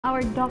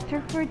Our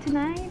doctor for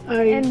tonight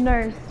and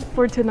nurse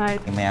for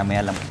tonight.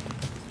 Maya-maya lang.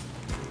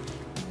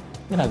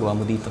 Ginagawa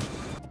mo dito.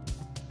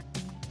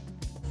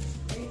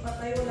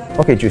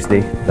 Okay,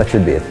 Tuesday. That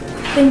should be it.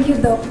 Thank you,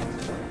 Doc.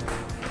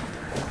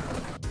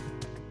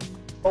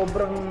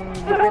 Sobrang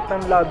lupit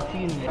ng love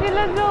scene.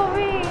 Sila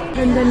Zoe.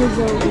 Ganda ni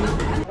Zoe.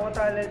 Mga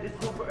talent is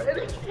super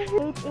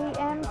 8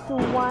 a.m. to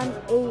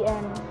 1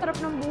 a.m. Sarap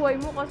ng buhay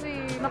mo kasi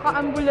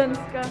naka-ambulance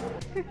ka.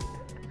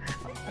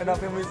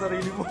 hanapin mo yung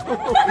sarili mo.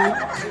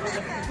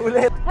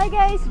 Ulit. Hi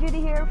guys, Judy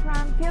here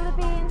from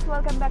Philippines.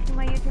 Welcome back to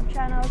my YouTube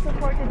channel. So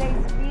for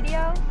today's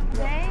video,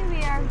 today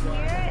we are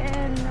here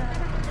in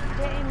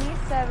JME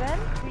 7.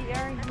 We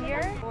are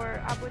here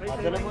for Abot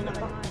Kamay Na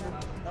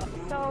Pangarap.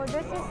 So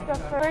this is the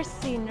first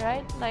scene,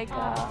 right? Like,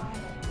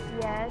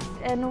 yes.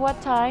 And what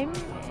time?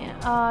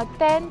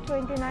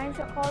 10:29.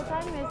 So call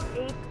time is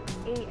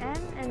 8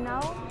 a.m. And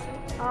now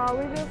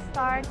we will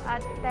start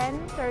at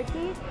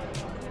 10:30.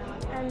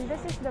 And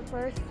this is the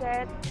first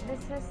set.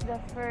 This is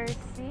the first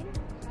scene.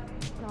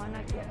 No,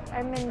 not yet.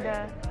 I mean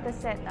the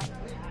setup.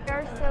 We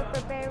are still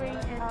preparing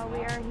and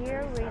we are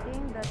here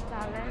waiting. The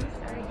talents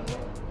are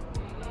here.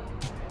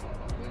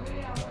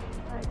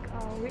 Like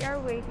we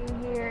are waiting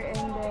here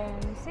and then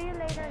see you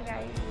later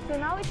guys. So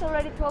now it's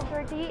already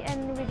 12:30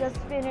 and we just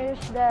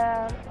finished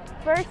the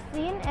first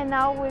scene and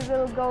now we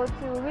will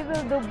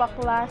do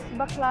baklas.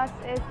 Baklas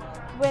is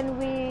when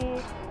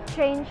we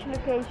change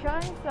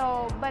location,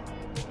 so but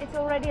it's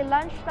already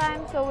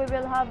lunchtime, so we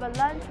will have a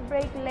lunch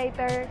break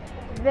later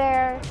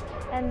there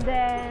and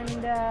then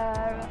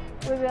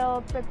we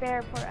will prepare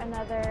for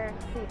another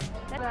scene.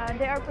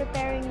 They are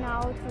preparing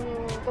now to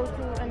go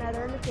to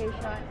another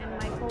location and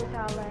my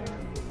co-talent.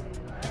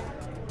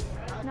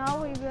 Now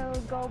we will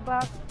go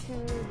back to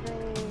the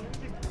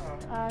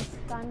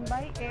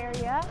standby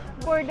area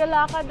for the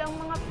lakad ang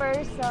mga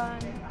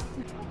person.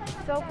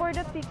 So for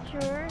the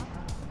picture,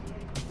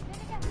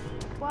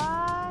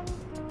 1,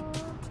 2,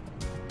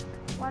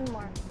 one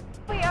more.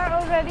 We are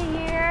already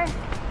here.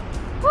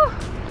 Whew.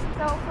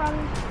 So from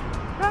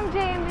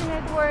JME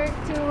Network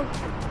to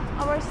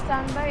our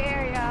standby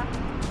area,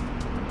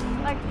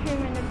 like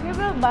 3 minutes. We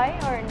will buy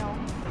or no?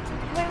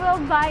 We will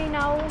buy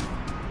now.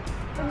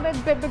 With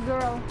baby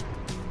girl.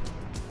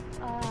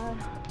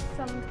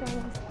 Some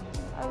things.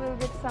 I will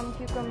get some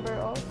cucumber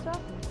also.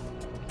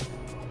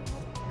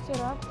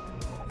 Sarap.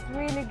 It's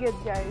really good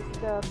guys,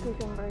 the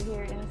cucumber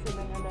here in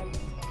Sibangadag.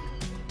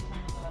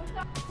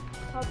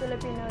 How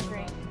Filipino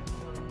drink.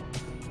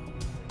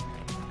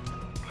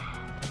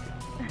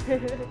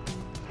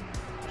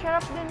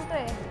 Sarap din to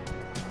eh.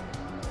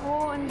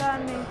 Oo, ang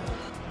dami.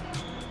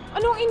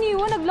 Anong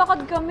iniwan?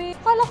 Naglakad kami.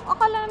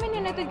 Akala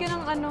namin united ka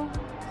ng ano.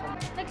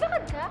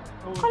 Naglakad ka?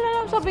 Akala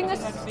namin sabi nga...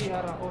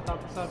 Nag-CR ako,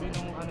 tapos sabi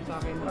nung ano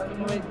sa akin,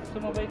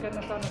 sumabay ka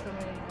na sana sa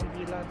may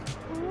ambulance.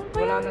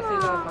 Wala na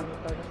sila.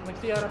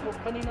 Nag-CR ako.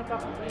 Kanina pa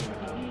ako.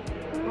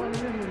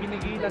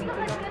 Ginigilan ko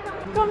lang.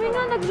 Kami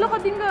nga,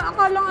 naglakad din ka.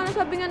 Akala nga,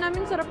 sabi nga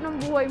namin, sarap ng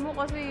buhay mo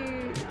kasi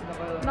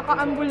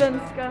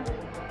naka-ambulance ka.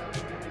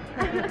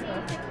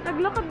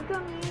 Naglakad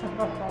kami.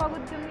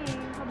 Pagod kami.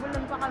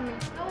 Habulan pa kami.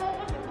 Oo,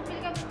 kasi bumili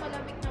kami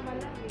malamig na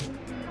malamig.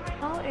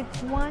 Oh, it's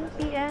 1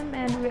 p.m.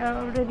 and we are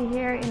already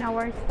here in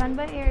our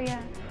standby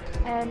area.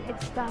 And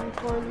it's time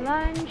for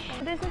lunch.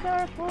 This is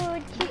our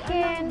food.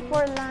 Chicken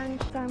for lunch.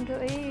 Time to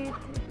eat.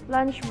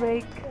 Lunch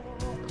break.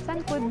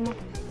 Saan food mo?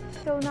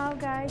 So now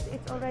guys,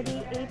 it's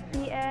already 8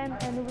 p.m.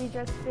 and we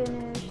just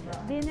finished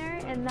dinner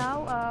and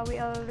now we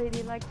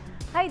already like,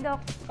 hi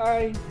doc.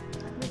 Hi.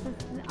 This is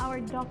our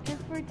doctor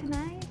for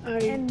tonight Hi.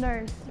 and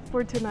nurse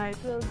for tonight.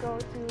 We'll go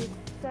to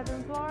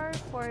 7th floor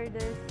for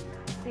this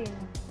scene.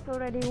 It's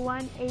already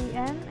 1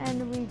 a.m.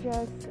 and we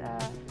just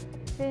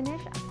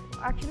finished.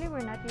 Actually,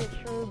 we're not yet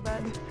sure,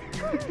 but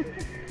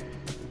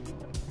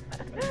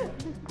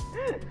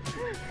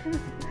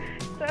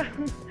so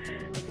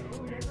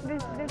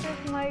this is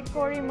my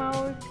Cory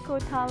Mouse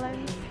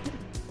co-talent.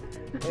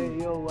 Hey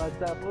yo,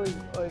 what's up? Uy,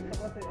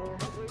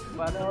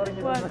 panoorin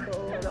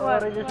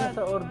niyo siya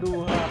sa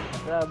Orduha.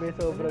 Grabe,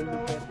 sobrang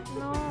lupit.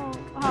 No,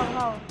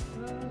 how?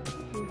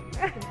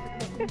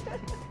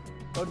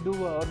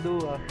 Orduha.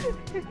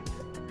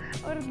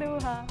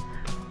 Orduha.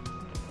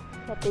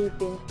 Sa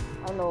taping,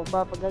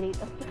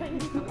 papagalitan.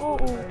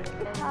 Oo.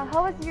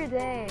 How was your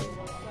day?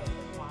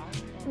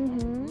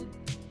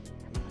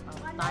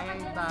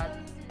 Tired but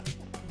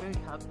very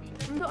happy.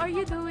 So are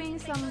you doing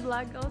some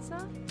vlog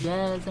also?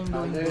 Yes, I'm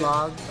doing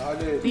vlog.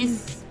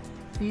 Please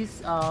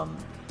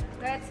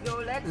Let's go.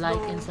 like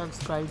and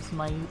subscribe to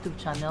my YouTube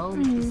channel,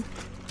 which is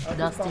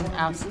Dustin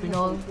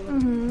Aspinall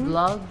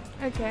Vlog.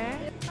 Okay.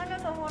 Ano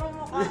to? Huro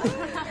mo ka?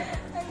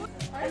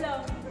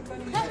 Hello.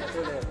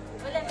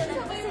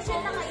 Position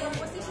na kayo.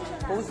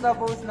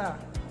 Pose na.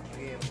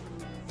 Okay.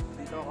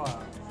 Dito ka.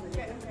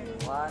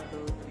 1,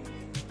 2,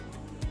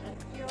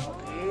 3.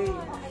 Okay.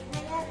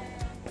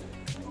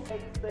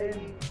 Extend,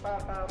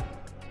 pack up.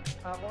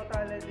 Ako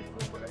talent is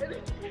super.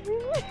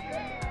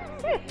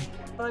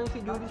 Parang si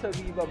Judy sa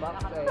Viva Max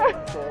eh.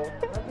 So,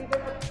 nakita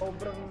na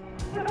sobrang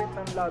direct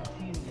ng love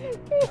scene.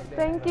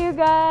 Thank you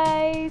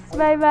guys.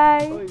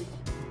 Bye-bye. Oy,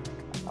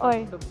 Oy.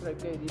 subscribe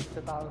kayo dito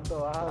sa taong to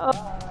ha. Oh.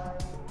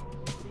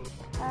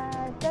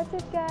 That's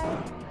it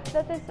guys.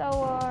 That is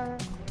our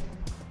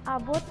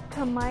Abot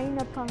Kamay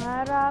Na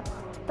Pangarap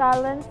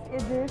Talents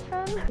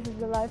Edition. This is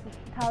the life of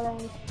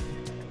talents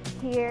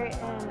here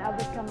in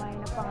Abot Kamay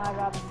Na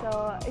Pangarap.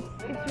 So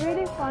it's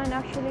really fun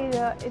actually.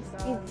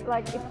 It's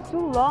like it's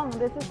too long.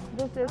 This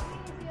is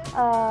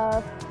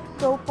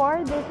so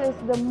far this is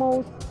the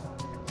most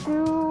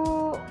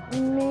too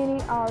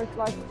many hours,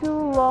 like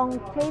too long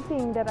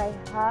taping that I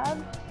have.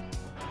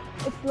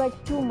 It's like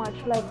too much,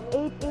 like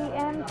 8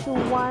 a.m. to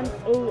 1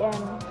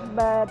 a.m.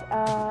 But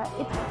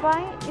it's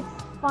fine. It's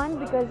fun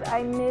because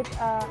I meet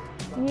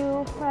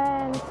new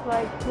friends,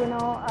 like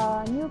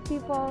new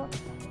people,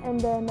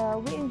 and then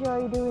we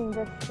enjoy doing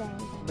this thing.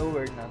 No,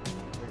 we're not.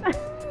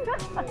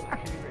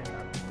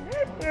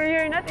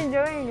 You're not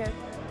enjoying it.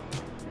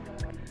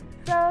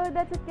 So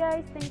that's it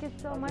guys. Thank you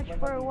so much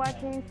for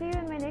watching. See you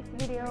in my next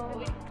video.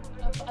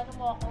 Ano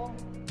mo ako?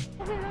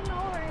 I don't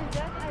know where is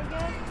that. I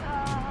guess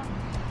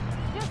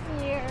just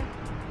near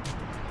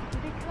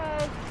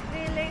because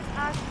they let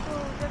us to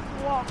just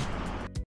walk.